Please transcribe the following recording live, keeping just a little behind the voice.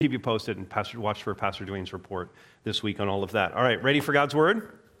Keep you posted and watch for Pastor Dwayne's report this week on all of that. All right, ready for God's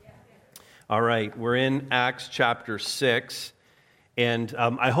Word? All right, we're in Acts chapter 6. And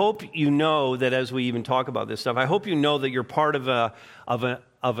I hope you know that as we even talk about this stuff, I hope you know that you're part of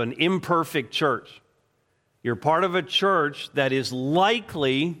an imperfect church. You're part of a church that is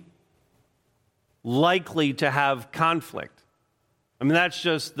likely to have conflict. I mean, that's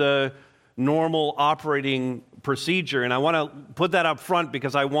just the normal operating procedure. And I want to put that up front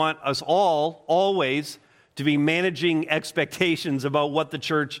because I want us all always to be managing expectations about what the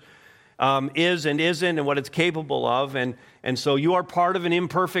church is and isn't and what it's capable of. And so you are part of an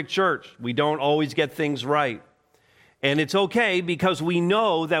imperfect church. We don't always get things right. And it's okay because we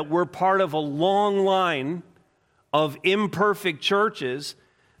know that we're part of a long line of imperfect churches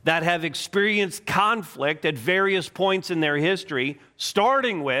that have experienced conflict at various points in their history,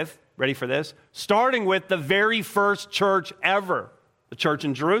 starting with, ready for this, starting with the very first church ever. The church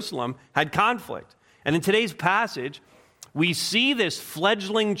in Jerusalem had conflict. And in today's passage, we see this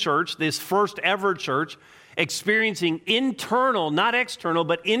fledgling church, this first ever church, experiencing internal, not external,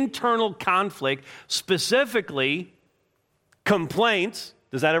 but internal conflict, specifically complaints.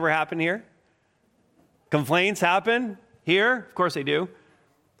 Does that ever happen here? Complaints happen here? Of course they do.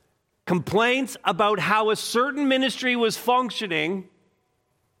 Complaints about how a certain ministry was functioning.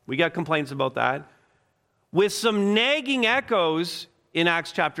 We got complaints about that. With some nagging echoes in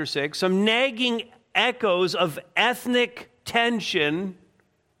Acts chapter 6, some nagging echoes of ethnic tension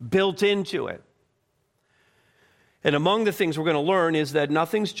built into it. And among the things we're going to learn is that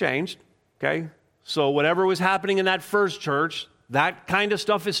nothing's changed, okay? So whatever was happening in that first church, that kind of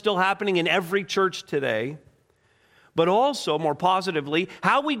stuff is still happening in every church today. But also, more positively,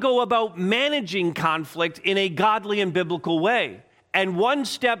 how we go about managing conflict in a godly and biblical way. And one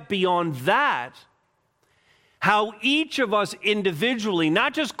step beyond that, how each of us individually,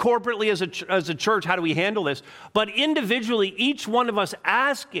 not just corporately as a church, how do we handle this, but individually, each one of us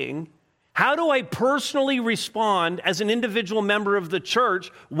asking, how do I personally respond as an individual member of the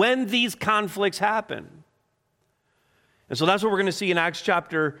church when these conflicts happen? And so that's what we're going to see in Acts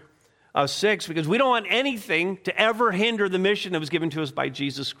chapter 6, because we don't want anything to ever hinder the mission that was given to us by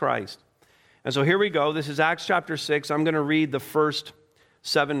Jesus Christ. And so here we go. This is Acts chapter 6. I'm going to read the first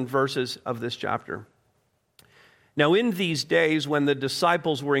 7 verses of this chapter. Now, in these days, when the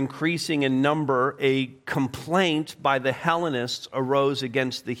disciples were increasing in number, a complaint by the Hellenists arose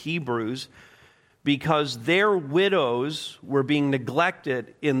against the Hebrews because their widows were being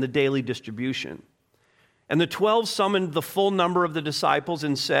neglected in the daily distribution. And the 12 summoned the full number of the disciples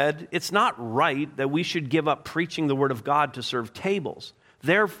and said, "It's not right that we should give up preaching the word of God to serve tables.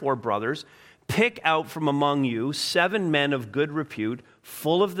 Therefore, brothers, pick out from among you 7 men of good repute,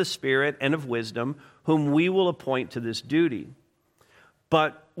 full of the Spirit and of wisdom, whom we will appoint to this duty.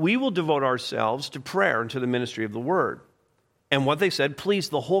 But we will devote ourselves to prayer and to the ministry of the word." And what they said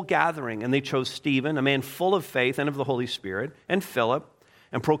pleased the whole gathering. And they chose Stephen, a man full of faith and of the Holy Spirit, and Philip,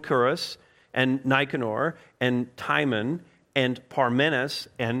 and Prochorus, and Nicanor, and Timon, and Parmenas,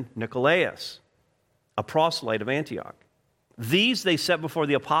 and Nicolaus, a proselyte of Antioch. These they set before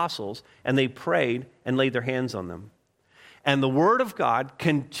the apostles, and they prayed and laid their hands on them. And the word of God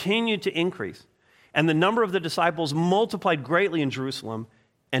continued to increase, and the number of the disciples multiplied greatly in Jerusalem,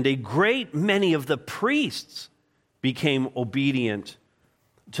 and a great many of the priests became obedient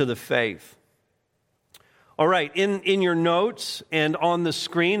to the faith. All right, in your notes and on the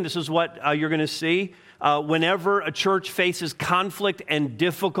screen, this is what you're going to see. Whenever a church faces conflict and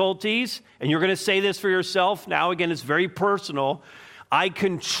difficulties, and you're going to say this for yourself, now again, it's very personal, I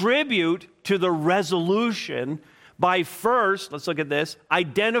contribute to the resolution by first, let's look at this,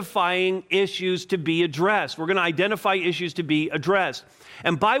 identifying issues to be addressed. We're going to identify issues to be addressed.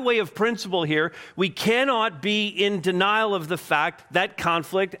 And by way of principle here, we cannot be in denial of the fact that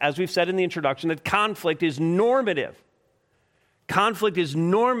conflict, as we've said in the introduction, that conflict is normative. Conflict is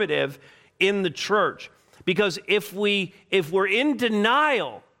normative in the church. Because if we're in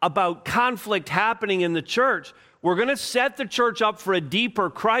denial about conflict happening in the church, we're going to set the church up for a deeper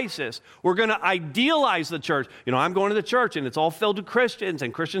crisis. We're going to idealize the church. You know, I'm going to the church and it's all filled with Christians,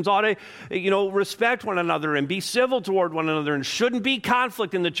 and Christians ought to, respect one another and be civil toward one another, and shouldn't be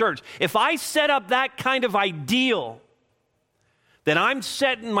conflict in the church. If I set up that kind of ideal, then I'm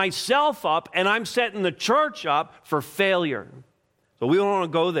setting myself up and I'm setting the church up for failure. So we don't want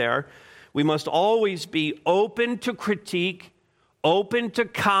to go there. We must always be open to critique, open to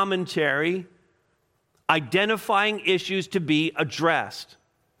commentary, identifying issues to be addressed.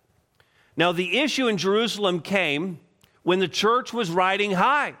 Now, the issue in Jerusalem came when the church was riding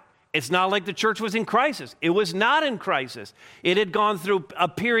high. It's not like the church was in crisis. It was not in crisis. It had gone through a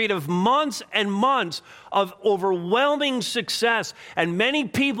period of months and months of overwhelming success and many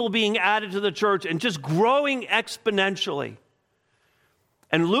people being added to the church and just growing exponentially.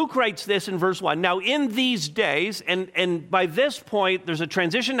 And Luke writes this in verse 1. Now, in these days, and by this point, there's a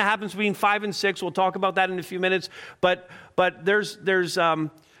transition that happens between 5 and 6. We'll talk about that in a few minutes. But there's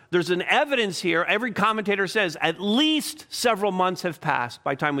an evidence here. Every commentator says at least several months have passed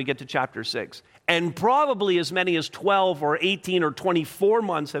by the time we get to chapter 6. And probably as many as 12 or 18 or 24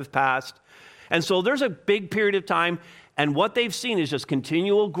 months have passed. And so there's a big period of time. And what they've seen is just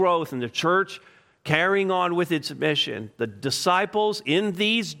continual growth in the church, carrying on with its mission. The disciples in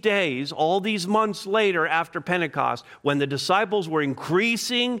these days, all these months later after Pentecost, when the disciples were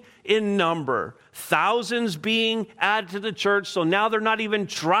increasing in number, thousands being added to the church, so now they're not even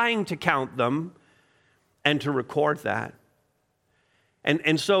trying to count them and to record that.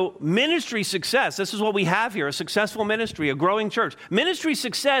 And so ministry success, this is what we have here, a successful ministry, a growing church. Ministry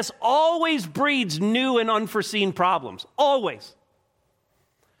success always breeds new and unforeseen problems, always.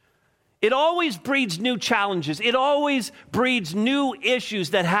 It always breeds new challenges. It always breeds new issues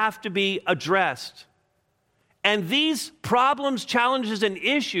that have to be addressed. And these problems, challenges, and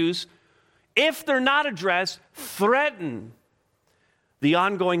issues, if they're not addressed, threaten the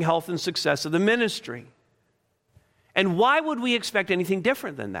ongoing health and success of the ministry. And why would we expect anything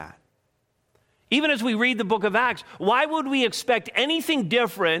different than that? Even as we read the book of Acts, why would we expect anything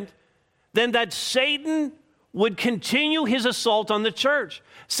different than that Satan would continue his assault on the church?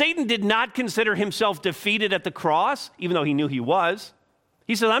 Satan did not consider himself defeated at the cross, even though he knew he was.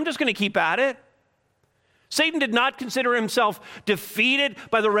 He said, I'm just going to keep at it. Satan did not consider himself defeated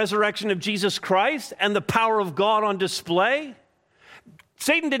by the resurrection of Jesus Christ and the power of God on display.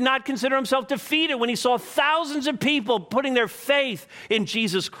 Satan did not consider himself defeated when he saw thousands of people putting their faith in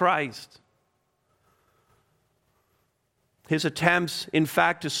Jesus Christ. His attempts, in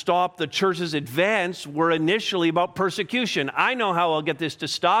fact, to stop the church's advance were initially about persecution. I know how I'll get this to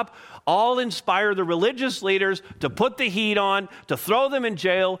stop. I'll inspire the religious leaders to put the heat on, to throw them in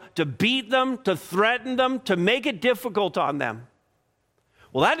jail, to beat them, to threaten them, to make it difficult on them.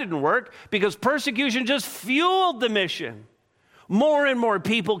 Well, that didn't work because persecution just fueled the mission. More and more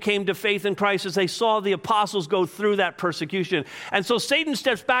people came to faith in Christ as they saw the apostles go through that persecution. And so Satan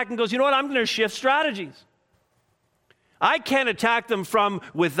steps back and goes, you know what, I'm going to shift strategies. I can't attack them from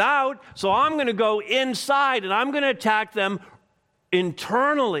without, so I'm going to go inside and I'm going to attack them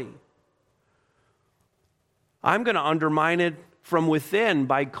internally. I'm going to undermine it from within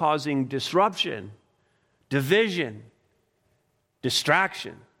by causing disruption, division,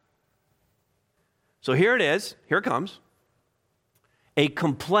 distraction. So here it is. Here it comes. A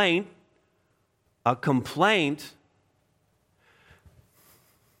complaint. When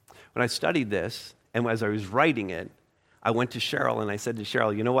I studied this, and as I was writing it, I went to Cheryl and I said to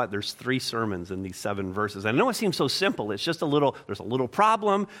Cheryl, you know what? There's 3 sermons in these 7 verses. I know it seems so simple. It's just there's a little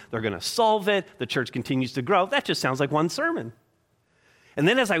problem. They're going to solve it. The church continues to grow. That just sounds like one sermon. And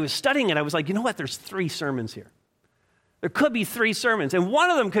then as I was studying it, I was like, you know what? There's 3 sermons here. There could be 3 sermons. And one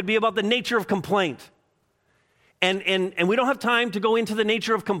of them could be about the nature of complaint. And we don't have time to go into the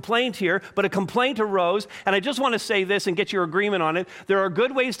nature of complaint here, but a complaint arose. And I just want to say this and get your agreement on it. There are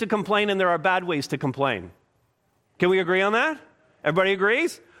good ways to complain and there are bad ways to complain. Can we agree on that? Everybody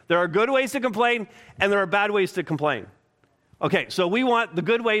agrees? There are good ways to complain, and there are bad ways to complain. Okay, so we want the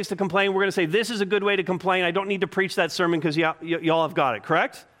good ways to complain. We're going to say this is a good way to complain. I don't need to preach that sermon because y'all have got it,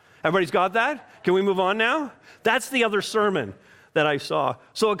 correct? Everybody's got that? Can we move on now? That's the other sermon that I saw.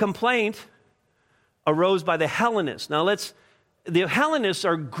 So a complaint arose by the Hellenists. Now the Hellenists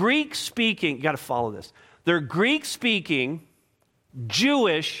are Greek-speaking. You got to follow this. They're Greek-speaking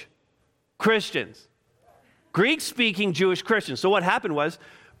Jewish Christians. Greek-speaking Jewish Christians. So what happened was,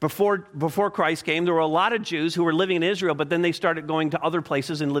 before Christ came, there were a lot of Jews who were living in Israel, but then they started going to other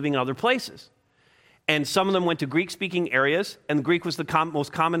places and living in other places. And some of them went to Greek-speaking areas, and Greek was the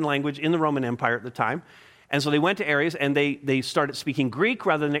most common language in the Roman Empire at the time. And so they went to areas, and they started speaking Greek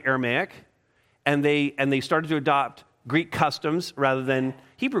rather than Aramaic, and they started to adopt Greek customs rather than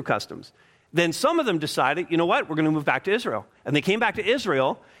Hebrew customs. Then some of them decided, you know what, we're going to move back to Israel. And they came back to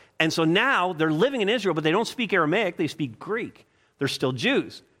Israel. And so now they're living in Israel, but they don't speak Aramaic, they speak Greek. They're still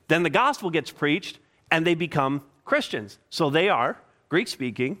Jews. Then the gospel gets preached, and they become Christians. So they are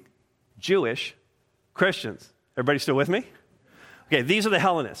Greek-speaking Jewish Christians. Everybody still with me? Okay, these are the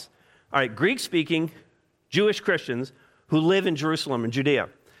Hellenists. All right, Greek-speaking Jewish Christians who live in Jerusalem and Judea.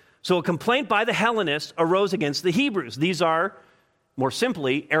 So a complaint by the Hellenists arose against the Hebrews. These are, more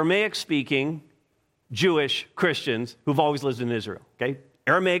simply, Aramaic-speaking Jewish Christians who've always lived in Israel, okay?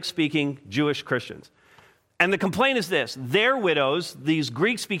 Aramaic-speaking Jewish Christians. And the complaint is this: their widows, these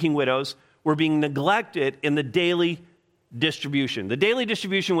Greek-speaking widows, were being neglected in the daily distribution. The daily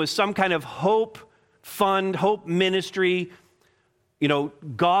distribution was some kind of hope fund, hope ministry,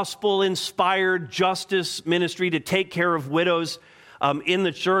 gospel-inspired justice ministry to take care of widows in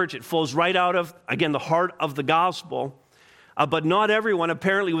the church. It flows right out of, again, the heart of the gospel. But not everyone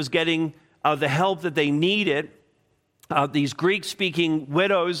apparently was getting the help that they needed. These Greek-speaking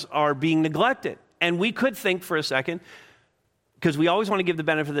widows are being neglected. And we could think for a second, because we always want to give the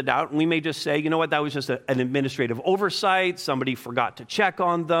benefit of the doubt, and we may just say, you know what, that was just an administrative oversight. Somebody forgot to check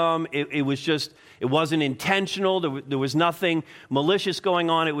on them. It wasn't intentional. There was nothing malicious going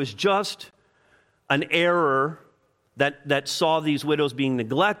on. It was just an error that saw these widows being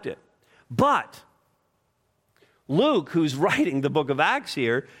neglected. But Luke, who's writing the book of Acts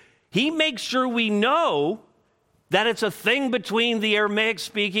here, he makes sure we know that it's a thing between the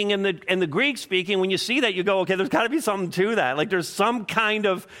Aramaic-speaking and the Greek-speaking. When you see that, you go, okay, there's got to be something to that. Like there's some kind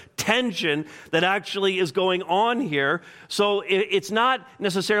of tension that actually is going on here. So it's not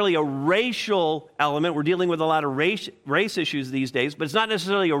necessarily a racial element. We're dealing with a lot of race issues these days, but it's not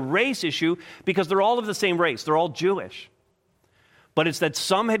necessarily a race issue because they're all of the same race. They're all Jewish. But it's that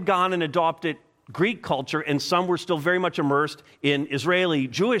some had gone and adopted Greek culture and some were still very much immersed in Israeli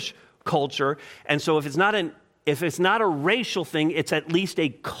Jewish culture. And so if it's not a racial thing, it's at least a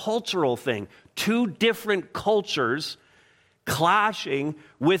cultural thing. Two different cultures clashing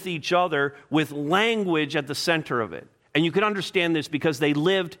with each other with language at the center of it. And you can understand this because they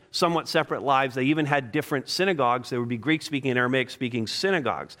lived somewhat separate lives. They even had different synagogues. There would be Greek-speaking and Aramaic-speaking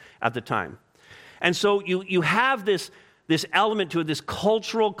synagogues at the time. And so you have this element to it, this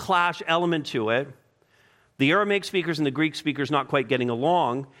cultural clash element to it. The Aramaic speakers and the Greek speakers not quite getting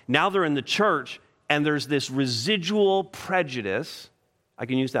along. Now they're in the church. And there's this residual prejudice, I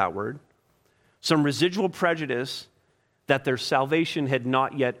can use that word, some residual prejudice that their salvation had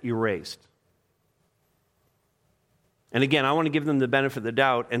not yet erased. And again, I want to give them the benefit of the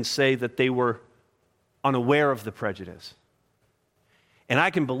doubt and say that they were unaware of the prejudice. And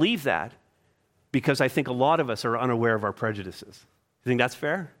I can believe that because I think a lot of us are unaware of our prejudices. You think that's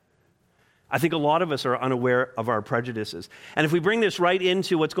fair? I think a lot of us are unaware of our prejudices. And if we bring this right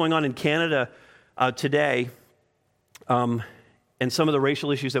into what's going on in Canada today, and some of the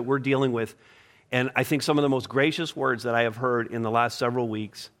racial issues that we're dealing with, and I think some of the most gracious words that I have heard in the last several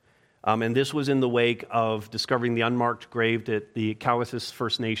weeks, and this was in the wake of discovering the unmarked grave at the Cowessess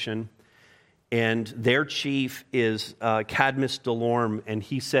First Nation, and their chief is Cadmus Delorme, and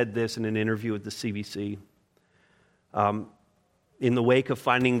he said this in an interview with the CBC. In the wake of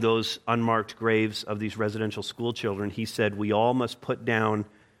finding those unmarked graves of these residential school children, he said, "We all must put down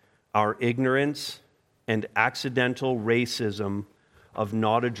our ignorance and accidental racism of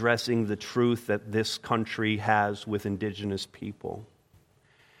not addressing the truth that this country has with Indigenous people."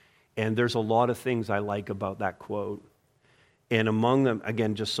 And there's a lot of things I like about that quote. And among them,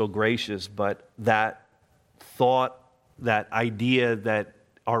 again, just so gracious, but that thought, that idea that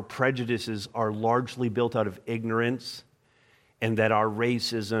our prejudices are largely built out of ignorance and that our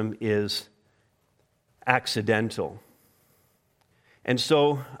racism is accidental. And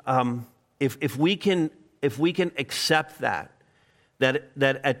so, if we can accept that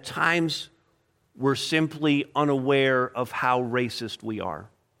at times we're simply unaware of how racist we are.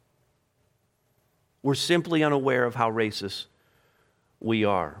 We're simply unaware of how racist we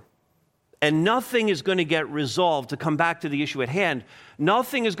are. And nothing is going to get resolved, to come back to the issue at hand,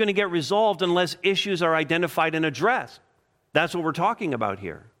 nothing is going to get resolved unless issues are identified and addressed. That's what we're talking about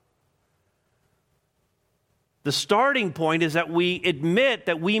here. The starting point is that we admit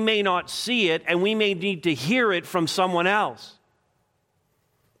that we may not see it and we may need to hear it from someone else.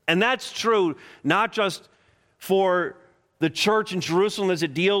 And that's true not just for the church in Jerusalem as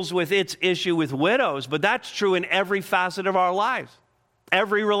it deals with its issue with widows, but that's true in every facet of our lives,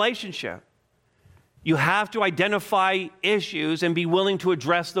 every relationship. You have to identify issues and be willing to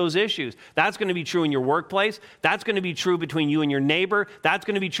address those issues. That's going to be true in your workplace. That's going to be true between you and your neighbor. That's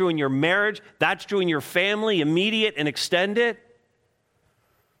going to be true in your marriage. That's true in your family, immediate and extended.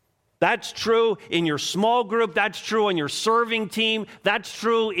 That's true in your small group. That's true on your serving team. That's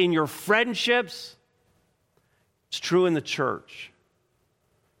true in your friendships. It's true in the church.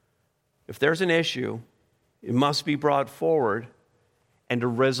 If there's an issue, it must be brought forward and a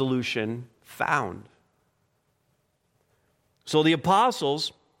resolution found. So the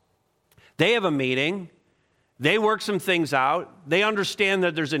apostles, they have a meeting. They work some things out. They understand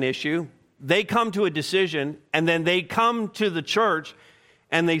that there's an issue. They come to a decision, and then they come to the church,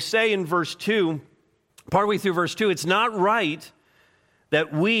 and they say in verse 2, partway through verse 2, it's not right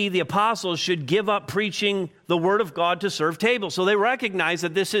that we, the apostles, should give up preaching the word of God to serve tables. So they recognize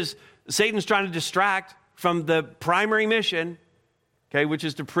that Satan's trying to distract from the primary mission, okay, which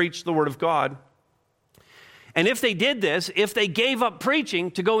is to preach the word of God. And if they did this, if they gave up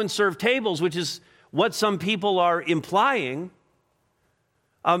preaching to go and serve tables, which is what some people are implying,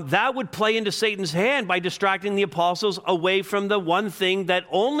 that would play into Satan's hand by distracting the apostles away from the one thing that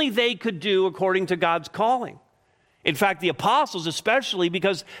only they could do according to God's calling. In fact, the apostles especially,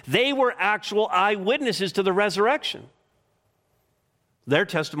 because they were actual eyewitnesses to the resurrection. Their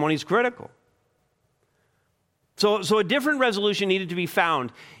testimony is critical. So a different resolution needed to be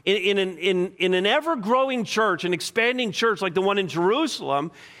found. In an ever-growing church, an expanding church like the one in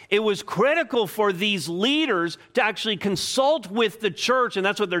Jerusalem, it was critical for these leaders to actually consult with the church, and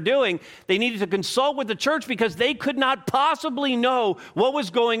that's what they're doing. They needed to consult with the church because they could not possibly know what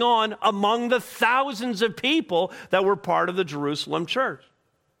was going on among the thousands of people that were part of the Jerusalem church.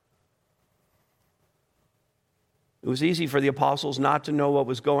 It was easy for the apostles not to know what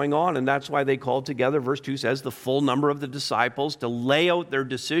was going on, and that's why they called together, verse 2 says, the full number of the disciples to lay out their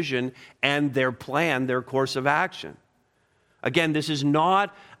decision and their plan, their course of action. Again, this is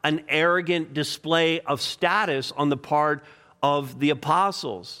not an arrogant display of status on the part of the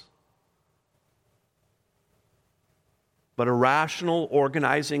apostles, but a rational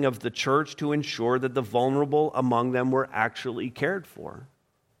organizing of the church to ensure that the vulnerable among them were actually cared for.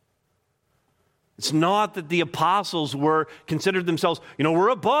 It's not that the apostles considered themselves, we're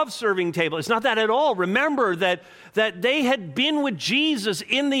above serving table. It's not that at all. Remember that they had been with Jesus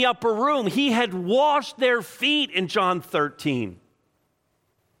in the upper room. He had washed their feet in John 13.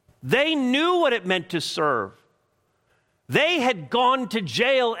 They knew what it meant to serve. They had gone to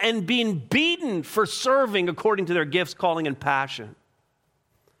jail and been beaten for serving according to their gifts, calling, and passion.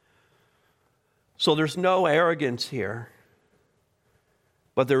 So there's no arrogance here.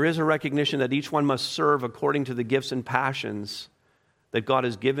 But there is a recognition that each one must serve according to the gifts and passions that God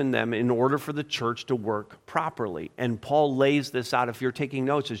has given them in order for the church to work properly. And Paul lays this out. If you're taking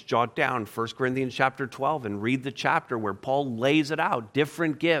notes, just jot down 1 Corinthians chapter 12 and read the chapter where Paul lays it out.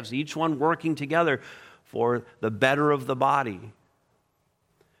 Different gifts, each one working together for the better of the body.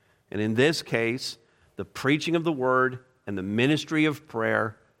 And in this case, the preaching of the word and the ministry of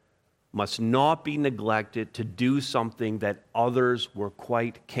prayer must not be neglected to do something that others were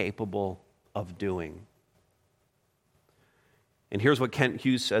quite capable of doing. And here's what Kent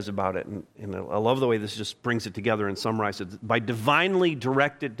Hughes says about it, and I love the way this just brings it together and summarizes it. By divinely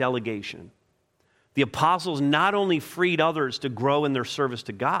directed delegation, the apostles not only freed others to grow in their service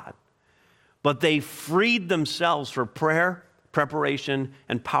to God, but they freed themselves for prayer, preparation,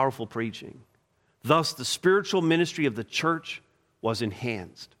 and powerful preaching. Thus, the spiritual ministry of the church was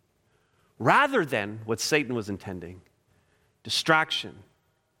enhanced, rather than what Satan was intending, distraction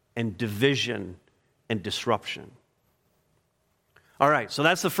and division and disruption. All right, so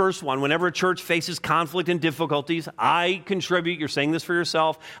that's the first one. Whenever a church faces conflict and difficulties, I contribute. You're saying this for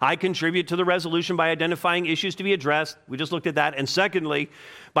yourself. I contribute to the resolution by identifying issues to be addressed. We just looked at that. And secondly,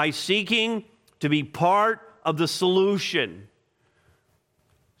 by seeking to be part of the solution.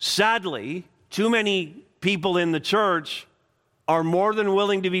 Sadly, too many people in the church are more than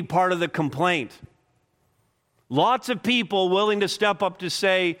willing to be part of the complaint. Lots of people willing to step up to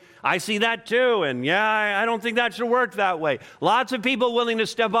say, I see that too, and I don't think that should work that way. Lots of people willing to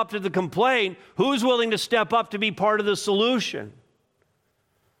step up to the complaint. Who's willing to step up to be part of the solution?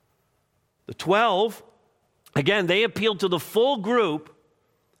 The 12, again, they appealed to the full group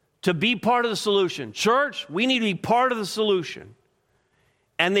to be part of the solution. Church, we need to be part of the solution.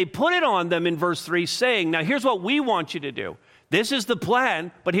 And they put it on them in verse 3 saying, now here's what we want you to do. This is the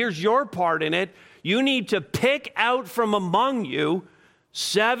plan, but here's your part in it. You need to pick out from among you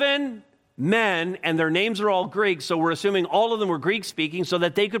 7 men, and their names are all Greek, so we're assuming all of them were Greek-speaking, so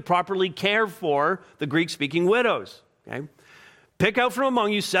that they could properly care for the Greek-speaking widows. Okay? Pick out from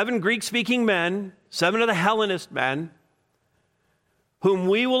among you 7 Greek-speaking men, 7 of the Hellenist men, whom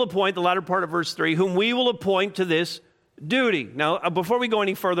we will appoint, the latter part of verse 3, whom we will appoint to this duty. Now, before we go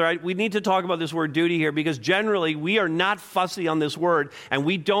any further, we need to talk about this word duty here, because generally we are not fussy on this word, and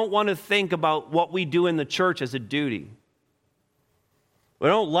we don't want to think about what we do in the church as a duty. We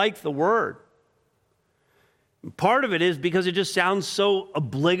don't like the word. Part of it is because it just sounds so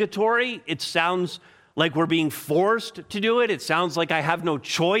obligatory. It sounds like we're being forced to do it. It sounds like I have no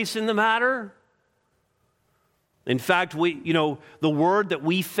choice in the matter. In fact, the word that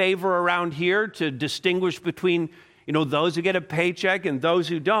we favor around here to distinguish between those who get a paycheck and those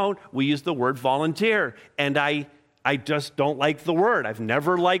who don't, we use the word volunteer. And I I just don't like the word. I've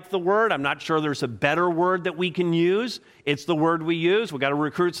never liked the word. I'm not sure there's a better word that we can use. It's the word we use. We've got to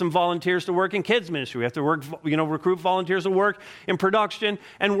recruit some volunteers to work in kids ministry. We have to recruit volunteers to work in production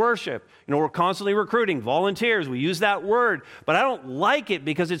and worship. We're constantly recruiting volunteers. We use that word, but I don't like it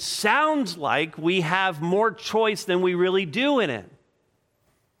because it sounds like we have more choice than we really do in it.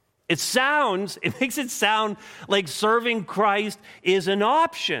 It makes it sound like serving Christ is an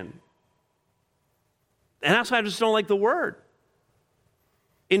option. And that's why I just don't like the word.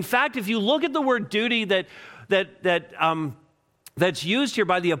 In fact, if you look at the word duty that's used here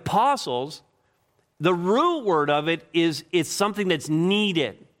by the apostles, the root word of it is it's something that's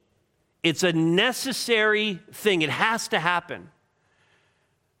needed. It's a necessary thing. It has to happen.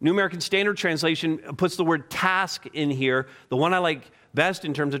 New American Standard Translation puts the word task in here. The one I like best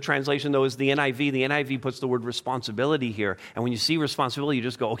in terms of translation, though, is the NIV. The NIV puts the word responsibility here. And when you see responsibility, you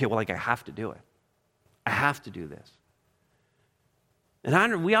just go, okay, well, I have to do it. I have to do this.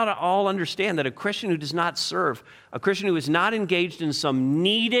 And we ought to all understand that a Christian who does not serve, a Christian who is not engaged in some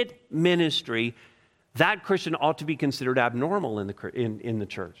needed ministry, that Christian ought to be considered abnormal in the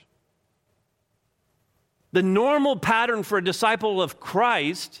church. The normal pattern for a disciple of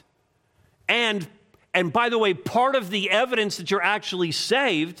Christ, and by the way, part of the evidence that you're actually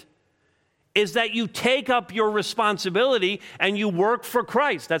saved, is that you take up your responsibility and you work for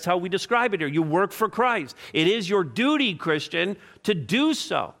Christ. That's how we describe it here. You work for Christ. It is your duty, Christian, to do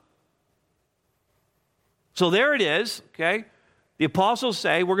so. So there it is, okay? The apostles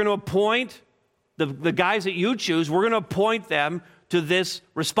say, we're going to appoint the guys that you choose, we're going to appoint them to this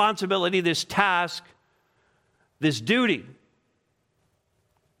responsibility, this task, this duty.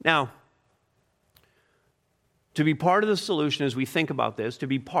 Now, to be part of the solution, as we think about this, to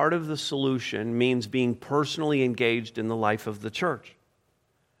be part of the solution means being personally engaged in the life of the church.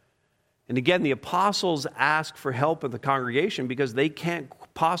 And again, the apostles ask for help of the congregation because they can't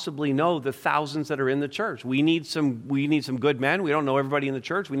possibly know the thousands that are in the church. We need some good men. We don't know everybody in the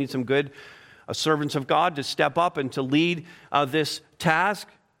church. We need some good servants of God to step up and to lead this task.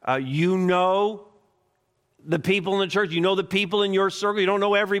 The people in the church, the people in your circle. You don't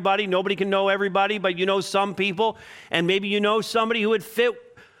know everybody. Nobody can know everybody, but you know some people. And maybe you know somebody who would fit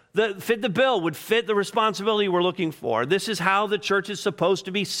the bill, would fit the responsibility we're looking for. This is how the church is supposed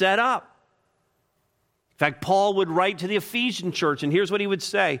to be set up. In fact, Paul would write to the Ephesian church, and here's what he would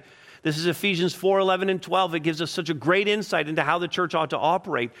say. This is Ephesians 4:11 and 12. It gives us such a great insight into how the church ought to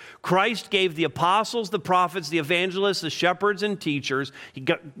operate. Christ gave the apostles, the prophets, the evangelists, the shepherds, and teachers.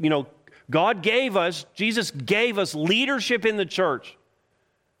 Jesus gave us leadership in the church.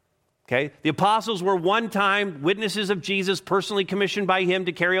 Okay? The apostles were one time witnesses of Jesus, personally commissioned by him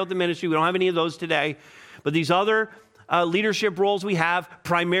to carry out the ministry. We don't have any of those today. But these other leadership roles we have,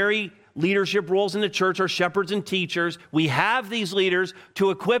 primary leadership roles in the church are shepherds and teachers. We have these leaders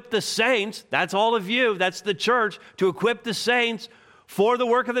to equip the saints. That's all of you. That's the church, to equip the saints for the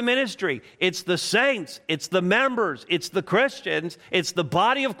work of the ministry. It's the saints, it's the members, it's the Christians, it's the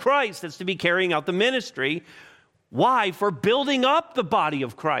body of Christ that's to be carrying out the ministry. Why? For building up the body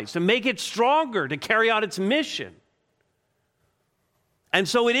of Christ, to make it stronger, to carry out its mission. And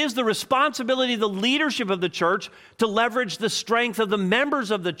so it is the responsibility of the leadership of the church to leverage the strength of the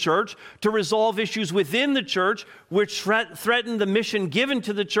members of the church to resolve issues within the church which threaten the mission given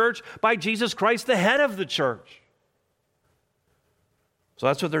to the church by Jesus Christ, the head of the church. So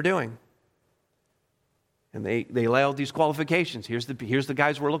that's what they're doing. And they lay out these qualifications. Here's the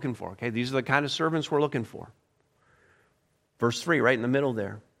guys we're looking for. Okay, these are the kind of servants we're looking for. Verse 3, right in the middle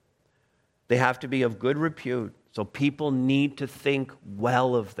there. They have to be of good repute. So people need to think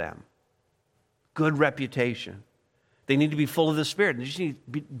well of them. Good reputation. They need to be full of the Spirit. They just need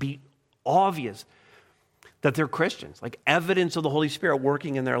to be obvious that they're Christians, like evidence of the Holy Spirit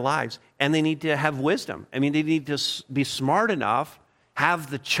working in their lives. And they need to have wisdom. They need to be smart enough,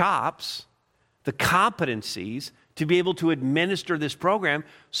 have the chops, the competencies to be able to administer this program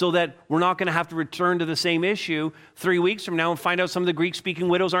so that we're not going to have to return to the same issue 3 weeks from now and find out some of the Greek-speaking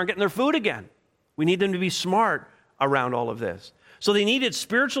widows aren't getting their food again. We need them to be smart around all of this. So they needed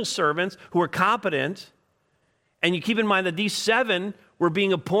spiritual servants who are competent. And you keep in mind that these 7 were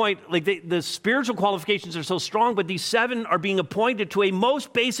being appointed, the spiritual qualifications are so strong, but these 7 are being appointed to a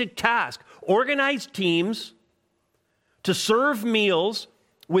most basic task: organize teams to serve meals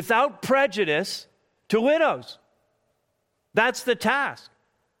without prejudice to widows. That's the task.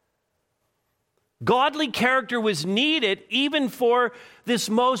 Godly character was needed even for this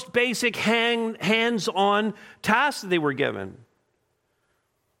most basic hands-on task that they were given.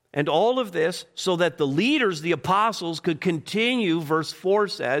 And all of this so that the leaders, the apostles, could continue, verse 4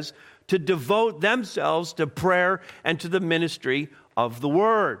 says, to devote themselves to prayer and to the ministry of the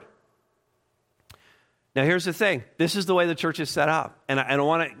word. Now, here's the thing. This is the way the church is set up. And I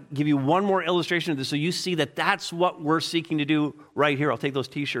want to give you one more illustration of this so you see that that's what we're seeking to do right here. I'll take those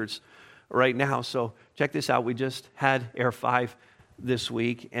T-shirts right now. So check this out. We just had Air 5 this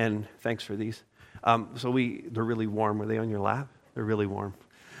week, and thanks for these. They're really warm. Were they on your lap? They're really warm.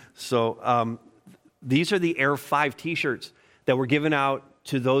 So these are the Air 5 T-shirts that were given out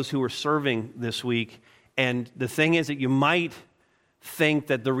to those who were serving this week. And the thing is that you might think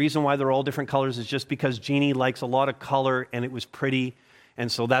that the reason why they're all different colors is just because Jeannie likes a lot of color and it was pretty,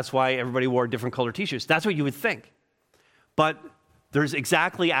 and so that's why everybody wore different color T-shirts. That's what you would think. But there's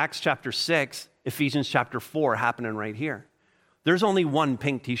exactly Acts chapter 6, Ephesians chapter 4 happening right here. There's only one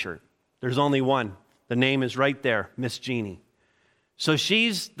pink T-shirt. There's only one. The name is right there, Miss Jeannie. So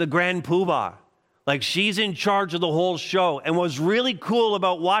she's the grand poobah. Like, she's in charge of the whole show. And what's really cool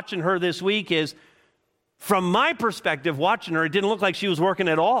about watching her this week is, from my perspective, watching her, it didn't look like she was working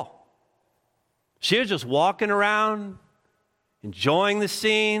at all. She was just walking around, enjoying the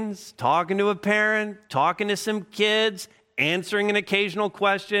scenes, talking to a parent, talking to some kids, answering an occasional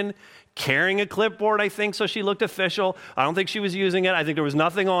question, carrying a clipboard, I think, so she looked official. I don't think she was using it. I think there was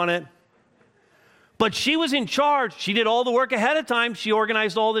nothing on it. But she was in charge. She did all the work ahead of time. She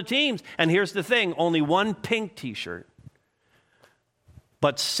organized all the teams. And here's the thing, only one pink T-shirt,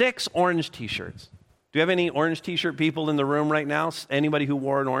 but 6 orange T-shirts. Do you have any orange T-shirt people in the room right now? Anybody who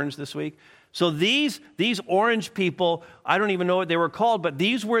wore an orange this week? So these orange people, I don't even know what they were called, but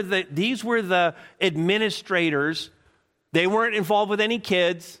these were the administrators. They weren't involved with any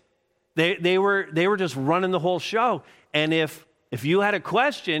kids. They were just running the whole show. And if you had a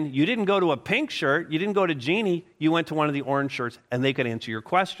question, you didn't go to a pink shirt, you didn't go to Jeannie, you went to one of the orange shirts, and they could answer your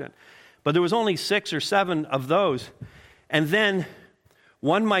question. But there was only 6 or 7 of those. And then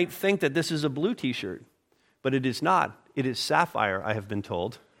one might think that this is a blue T-shirt, but it is not. It is sapphire, I have been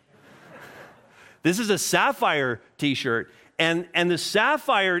told. This is a sapphire T-shirt. And the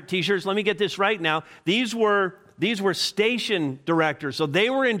sapphire T-shirts, let me get this right now, these were station directors. So they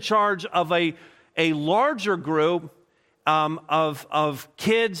were in charge of a larger group of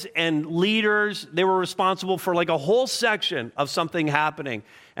kids and leaders. They were responsible for like a whole section of something happening.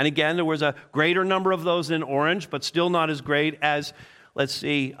 And again, there was a greater number of those in orange, but still not as great as, let's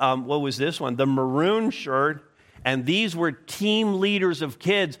see, what was this one? The maroon shirt. And these were team leaders of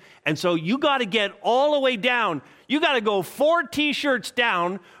kids. And so you got to get all the way down. You got to go 4 T-shirts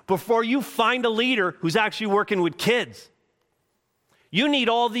down before you find a leader who's actually working with kids. You need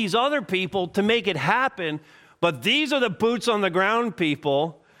all these other people to make it happen. But these are the boots on the ground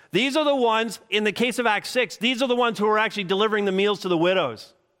people. These are the ones, in the case of Acts 6, these are the ones who are actually delivering the meals to the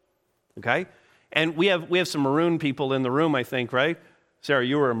widows. Okay? And we have some maroon people in the room, I think, right? Sarah,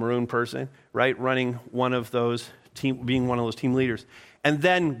 you were a maroon person, right? Running one of those, being one of those team leaders. And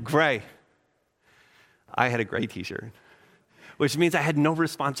then gray. I had a gray T-shirt, which means I had no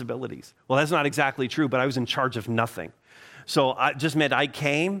responsibilities. Well, that's not exactly true, but I was in charge of nothing. So it just meant I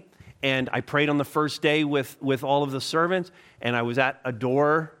came, and I prayed on the first day with all of the servants, and I was at a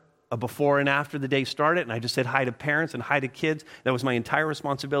door before and after the day started, and I just said hi to parents and hi to kids. That was my entire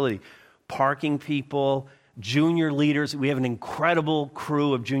responsibility. Parking people, junior leaders. We have an incredible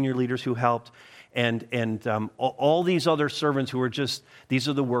crew of junior leaders who helped, and all these other servants who are just, these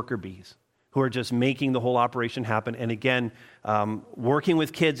are the worker bees who are just making the whole operation happen. And again, working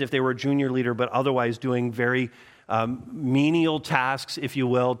with kids if they were a junior leader, but otherwise doing very menial tasks, if you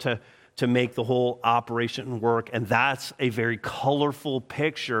will, to make the whole operation work. And that's a very colorful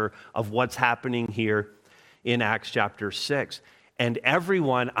picture of what's happening here in Acts chapter 6. And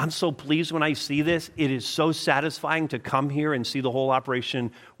everyone, I'm so pleased when I see this. It is so satisfying to come here and see the whole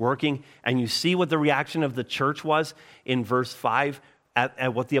operation working. And you see what the reaction of the church was in verse 5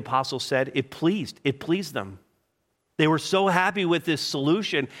 at what the apostle said. It pleased them. They were so happy with this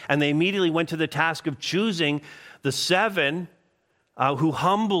solution, and they immediately went to the task of choosing the 7 who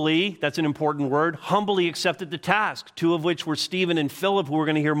humbly, that's an important word, humbly accepted the task, 2 of which were Stephen and Philip, who we're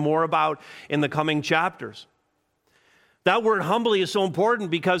going to hear more about in the coming chapters. That word humbly is so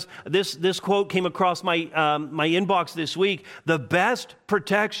important because this quote came across my inbox this week. The best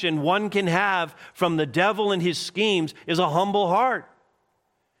protection one can have from the devil and his schemes is a humble heart.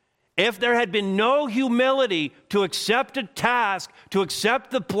 If there had been no humility to accept a task, to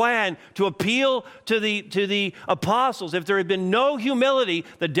accept the plan, to appeal to the apostles, if there had been no humility,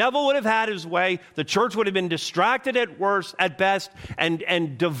 the devil would have had his way, the church would have been distracted at worst, at best,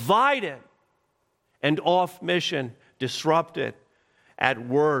 and divided and off mission, disrupted at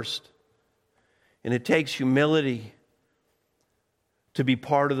worst. And it takes humility to be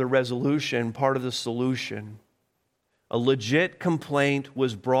part of the resolution, part of the solution. A legit complaint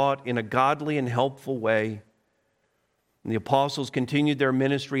was brought in a godly and helpful way. And the apostles continued their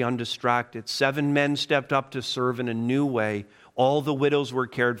ministry undistracted. 7 men stepped up to serve in a new way. All the widows were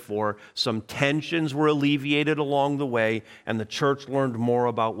cared for. Some tensions were alleviated along the way, and the church learned more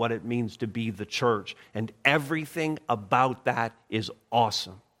about what it means to be the church. And everything about that is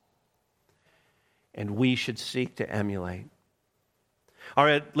awesome. And we should seek to emulate. All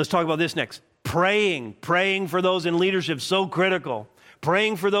right, let's talk about this next. Praying for those in leadership, so critical.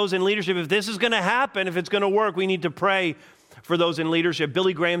 Praying for those in leadership. If this is going to happen, if it's going to work, we need to pray for those in leadership.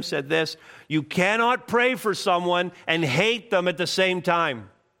 Billy Graham said this: you cannot pray for someone and hate them at the same time.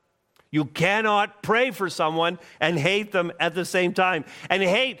 You cannot pray for someone and hate them at the same time. And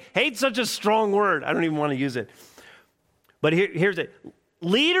hate's such a strong word. I don't even want to use it. But here's it.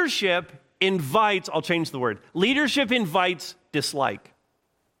 Leadership invites, I'll change the word. Leadership invites dislike.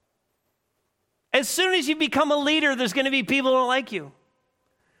 As soon as you become a leader, there's going to be people who don't like you.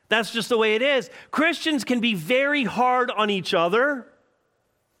 That's just the way it is. Christians can be very hard on each other.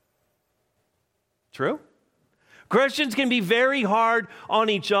 True? Christians can be very hard on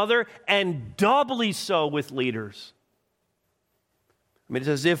each other, and doubly so with leaders. I mean, it's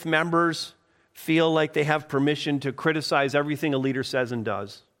as if members feel like they have permission to criticize everything a leader says and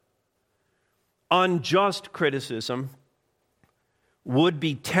does. Unjust criticism would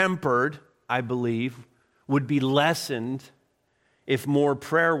be tempered, I believe, would be lessened if more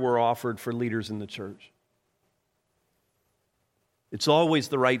prayer were offered for leaders in the church. It's always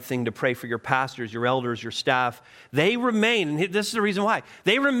the right thing to pray for your pastors, your elders, your staff. They remain, and this is the reason why,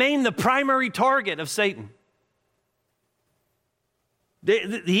 they remain the primary target of Satan.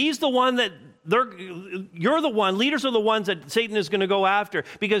 He's the one that you're the one, leaders are the ones that Satan is going to go after,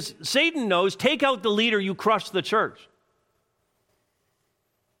 because Satan knows, take out the leader, you crush the church.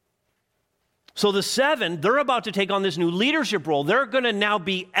 So the 7, they're about to take on this new leadership role. They're going to now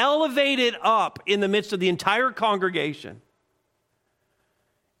be elevated up in the midst of the entire congregation.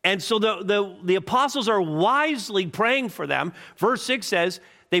 And so the apostles are wisely praying for them. Verse 6 says,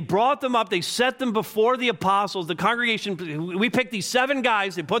 they brought them up, they set them before the apostles, the congregation. We picked these 7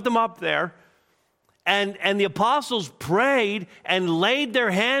 guys, they put them up there. And the apostles prayed and laid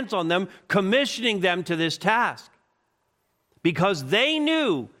their hands on them, commissioning them to this task. Because they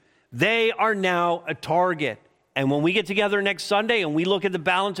knew they are now a target. And when we get together next Sunday and we look at the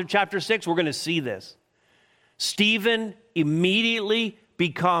balance of chapter 6, we're going to see this. Stephen immediately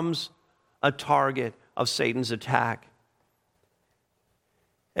becomes a target of Satan's attack.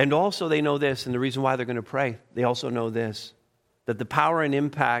 And also they know this, and the reason why they're going to pray, they also know this, that the power and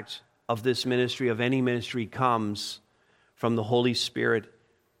impact of this ministry, of any ministry, comes from the Holy Spirit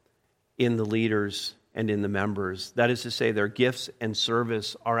in the leaders and in the members. That is to say, their gifts and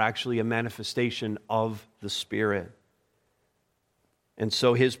service are actually a manifestation of the Spirit. And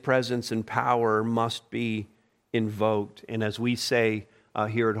so his presence and power must be invoked. And as we say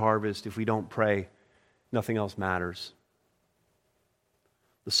here at Harvest, if we don't pray, nothing else matters.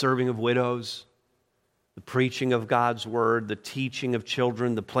 The serving of widows, the preaching of God's word, the teaching of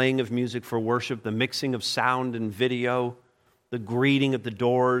children, the playing of music for worship, the mixing of sound and video, the greeting at the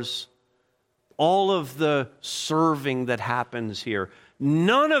doors, all of the serving that happens here,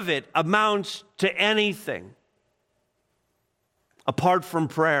 none of it amounts to anything apart from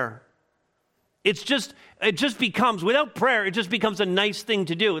prayer. It just becomes, without prayer, it just becomes a nice thing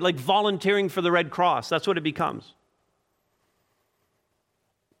to do, like volunteering for the Red Cross. That's what it becomes.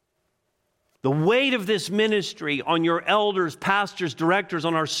 The weight of this ministry on your elders, pastors, directors,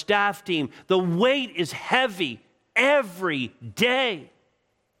 on our staff team, the weight is heavy every day.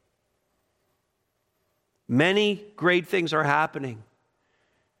 Many great things are happening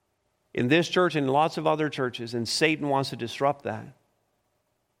in this church and in lots of other churches, and Satan wants to disrupt that.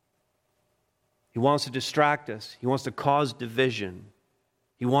 He wants to distract us. He wants to cause division.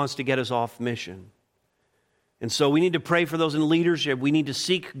 He wants to get us off mission. And so we need to pray for those in leadership. We need to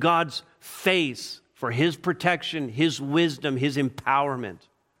seek God's face for His protection, His wisdom, His empowerment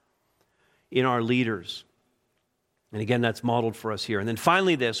in our leaders. And again, that's modeled for us here. And then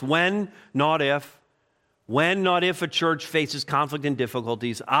finally this, when, not if a church faces conflict and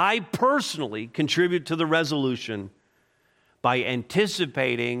difficulties, I personally contribute to the resolution by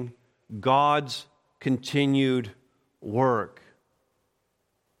anticipating God's continued work.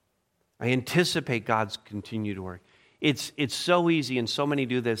 I anticipate God's continued work. It's so easy, and so many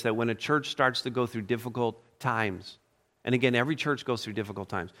do this, that when a church starts to go through difficult times, and again, every church goes through difficult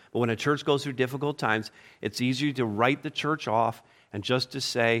times, but when a church goes through difficult times, it's easier to write the church off and just to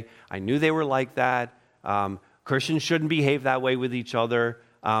say, I knew they were like that. Christians shouldn't behave that way with each other.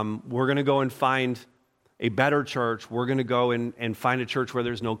 We're going to go and find a better church. We're going to go and find a church where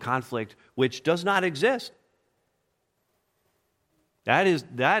there's no conflict, which does not exist.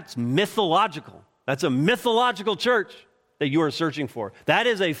 That's mythological. That's a mythological church that you are searching for. That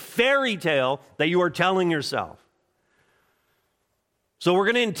is a fairy tale that you are telling yourself. So we're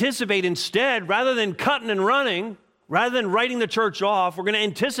going to anticipate instead, rather than cutting and running, rather than writing the church off, we're going to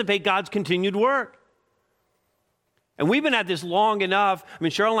anticipate God's continued work. And we've been at this long enough. I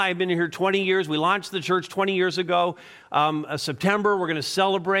mean, Cheryl and I have been here 20 years. We launched the church 20 years ago. September, we're going to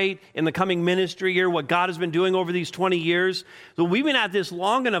celebrate in the coming ministry year what God has been doing over these 20 years. So we've been at this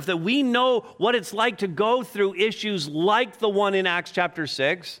long enough that we know what it's like to go through issues like the one in Acts chapter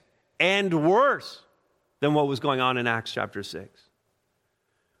 6 and worse than what was going on in Acts chapter 6.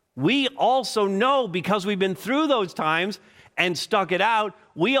 We also know, because we've been through those times and stuck it out,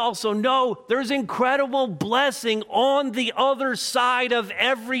 we also know there's incredible blessing on the other side of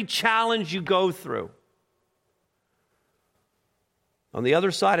every challenge you go through. On the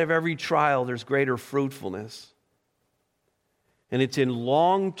other side of every trial, there's greater fruitfulness. And it's in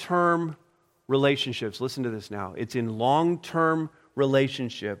long-term relationships. Listen to this now. It's in long-term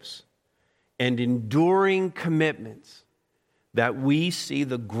relationships and enduring commitments that we see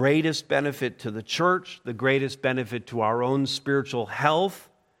the greatest benefit to the church, the greatest benefit to our own spiritual health,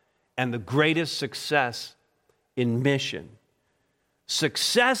 and the greatest success in mission.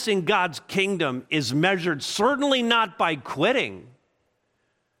 Success in God's kingdom is measured certainly not by quitting,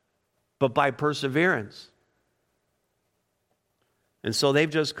 but by perseverance. And so they've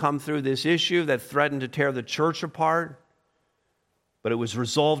just come through this issue that threatened to tear the church apart, but it was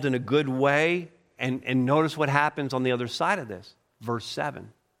resolved in a good way. And notice what happens on the other side of this. Verse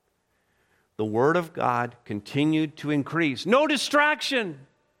 7. The word of God continued to increase. No distraction.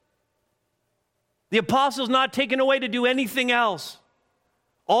 The apostles not taken away to do anything else.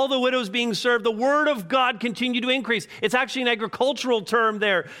 All the widows being served. The word of God continued to increase. It's actually an agricultural term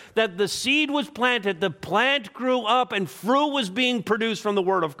there. That the seed was planted, the plant grew up, and fruit was being produced from the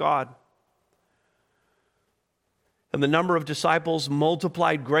word of God. And the number of disciples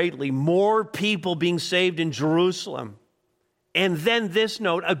multiplied greatly, more people being saved in Jerusalem. And then this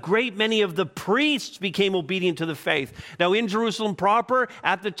note, a great many of the priests became obedient to the faith. Now in Jerusalem proper,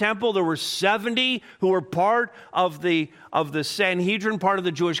 at the temple, there were 70 who were part of the Sanhedrin, part of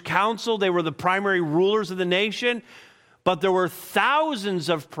the Jewish council. They were the primary rulers of the nation. But there were thousands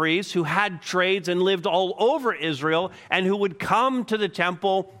of priests who had trades and lived all over Israel and who would come to the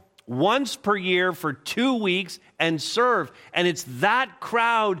temple once per year for 2 weeks and serve. And it's that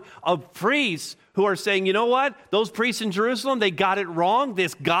crowd of priests who are saying, you know what? Those priests in Jerusalem, they got it wrong.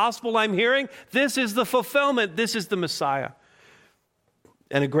 This gospel I'm hearing, this is the fulfillment. This is the Messiah.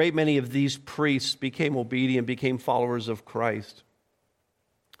 And a great many of these priests became obedient, became followers of Christ.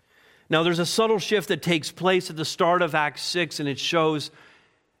 Now, there's a subtle shift that takes place at the start of Acts 6, and it shows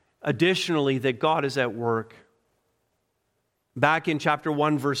additionally that God is at work. Back in chapter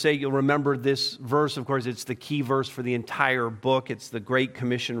 1, verse 8, you'll remember this verse. Of course, it's the key verse for the entire book. It's the Great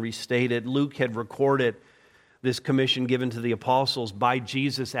Commission restated. Luke had recorded this commission given to the apostles by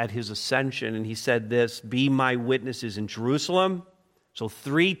Jesus at his ascension. And he said this, be my witnesses in Jerusalem. So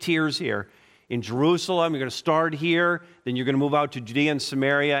 3 tiers here. In Jerusalem, you're going to start here. Then you're going to move out to Judea and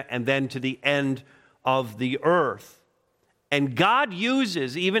Samaria, and then to the end of the earth. And God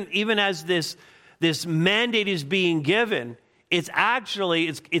uses, even as this mandate is being given, it's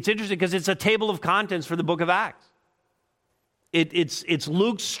interesting because it's a table of contents for the book of Acts. It's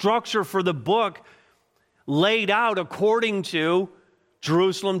Luke's structure for the book laid out according to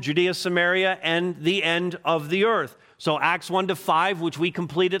Jerusalem, Judea, Samaria, and the end of the earth. So Acts 1 to 5, which we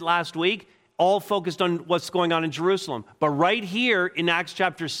completed last week, all focused on what's going on in Jerusalem. But right here in Acts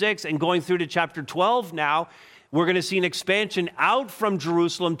chapter 6 and going through to chapter 12 now, we're going to see an expansion out from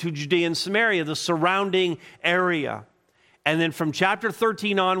Jerusalem to Judea and Samaria, the surrounding area. And then from chapter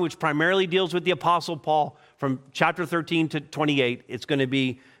 13 on, which primarily deals with the Apostle Paul, from chapter 13 to 28, it's going to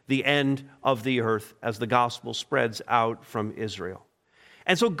be the end of the earth as the gospel spreads out from Israel.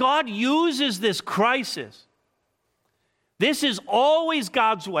 And so God uses this crisis. This is always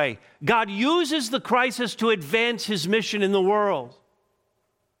God's way. God uses the crisis to advance his mission in the world.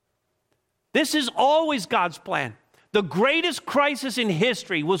 This is always God's plan. The greatest crisis in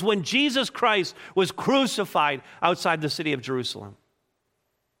history was when Jesus Christ was crucified outside the city of Jerusalem.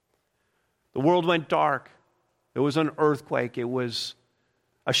 The world went dark. There was an earthquake. It was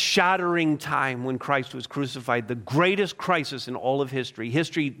a shattering time when Christ was crucified. The greatest crisis in all of history.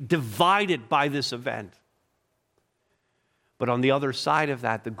 History divided by this event. But on the other side of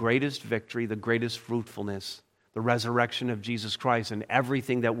that, the greatest victory, the greatest fruitfulness the resurrection of Jesus Christ, and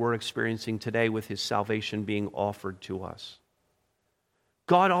everything that we're experiencing today with his salvation being offered to us.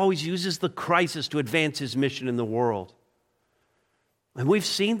 God always uses the crisis to advance his mission in the world. And we've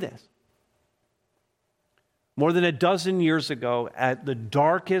seen this. More than a dozen years ago, at the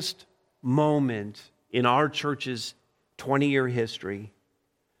darkest moment in our church's 20-year history,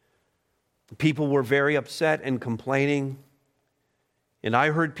 people were very upset and complaining. And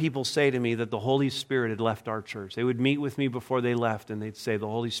I heard people say to me that the Holy Spirit had left our church. They would meet with me before they left, and they'd say, the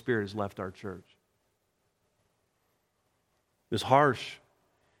Holy Spirit has left our church. It was harsh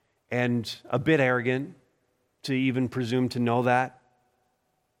and a bit arrogant to even presume to know that.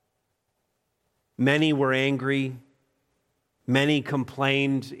 Many were angry. Many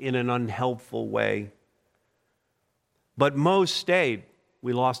complained in an unhelpful way. But most stayed.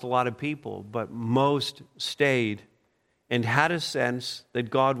 We lost a lot of people, but most stayed and had a sense that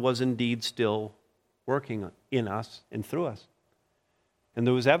God was indeed still working in us and through us. And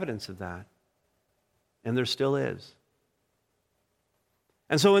there was evidence of that. And there still is.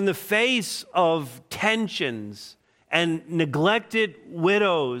 And so in the face of tensions and neglected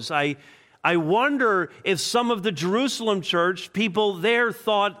widows, I wonder if some of the Jerusalem church people there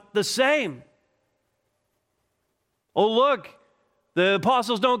thought the same. Oh, look, the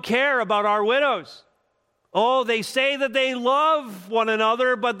apostles don't care about our widows. Oh, they say that they love one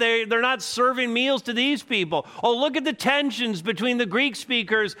another, but they're not serving meals to these people. Oh, look at the tensions between the Greek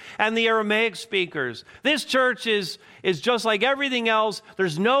speakers and the Aramaic speakers. This church is just like everything else.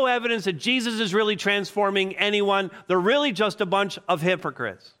 There's no evidence that Jesus is really transforming anyone. They're really just a bunch of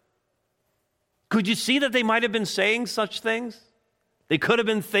hypocrites. Could you see that they might have been saying such things? They could have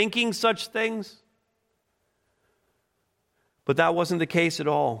been thinking such things. But that wasn't the case at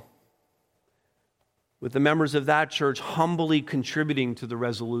all. With the members of that church humbly contributing to the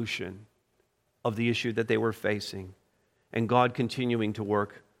resolution of the issue that they were facing, and God continuing to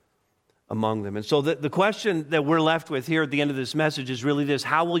work among them. And so the question that we're left with here at the end of this message is really this: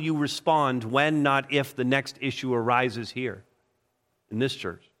 how will you respond when, not if, the next issue arises here in this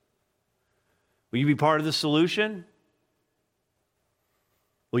church? Will you be part of the solution?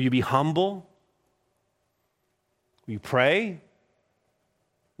 Will you be humble? Will you pray?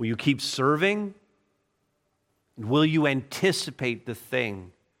 Will you keep serving? Will you anticipate the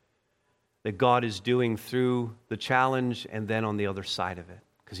thing that God is doing through the challenge and then on the other side of it?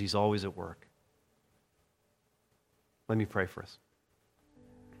 Because he's always at work. Let me pray for us.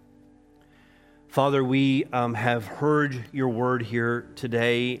 Father, we have heard your word here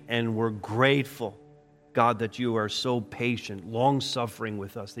today, and we're grateful, God, that you are so patient, long-suffering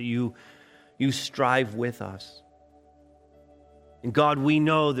with us, that you strive with us. And God, we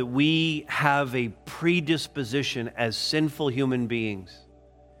know that we have a predisposition as sinful human beings.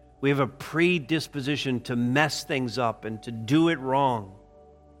 We have a predisposition to mess things up and to do it wrong.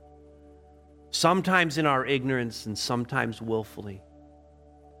 Sometimes in our ignorance and sometimes willfully.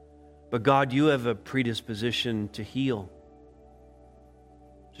 But God, you have a predisposition to heal,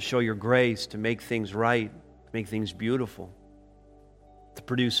 to show your grace, to make things right, to make things beautiful, to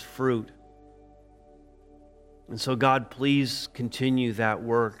produce fruit. And so, God, please continue that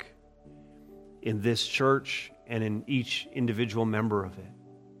work in this church and in each individual member of it,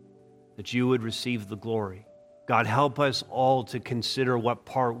 that you would receive the glory. God, help us all to consider what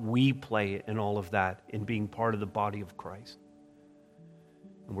part we play in all of that, in being part of the body of Christ.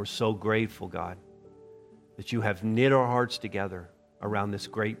 And we're so grateful, God, that you have knit our hearts together around this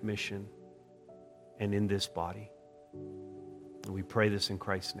great mission and in this body. And we pray this in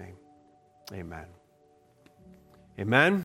Christ's name. Amen. Amen.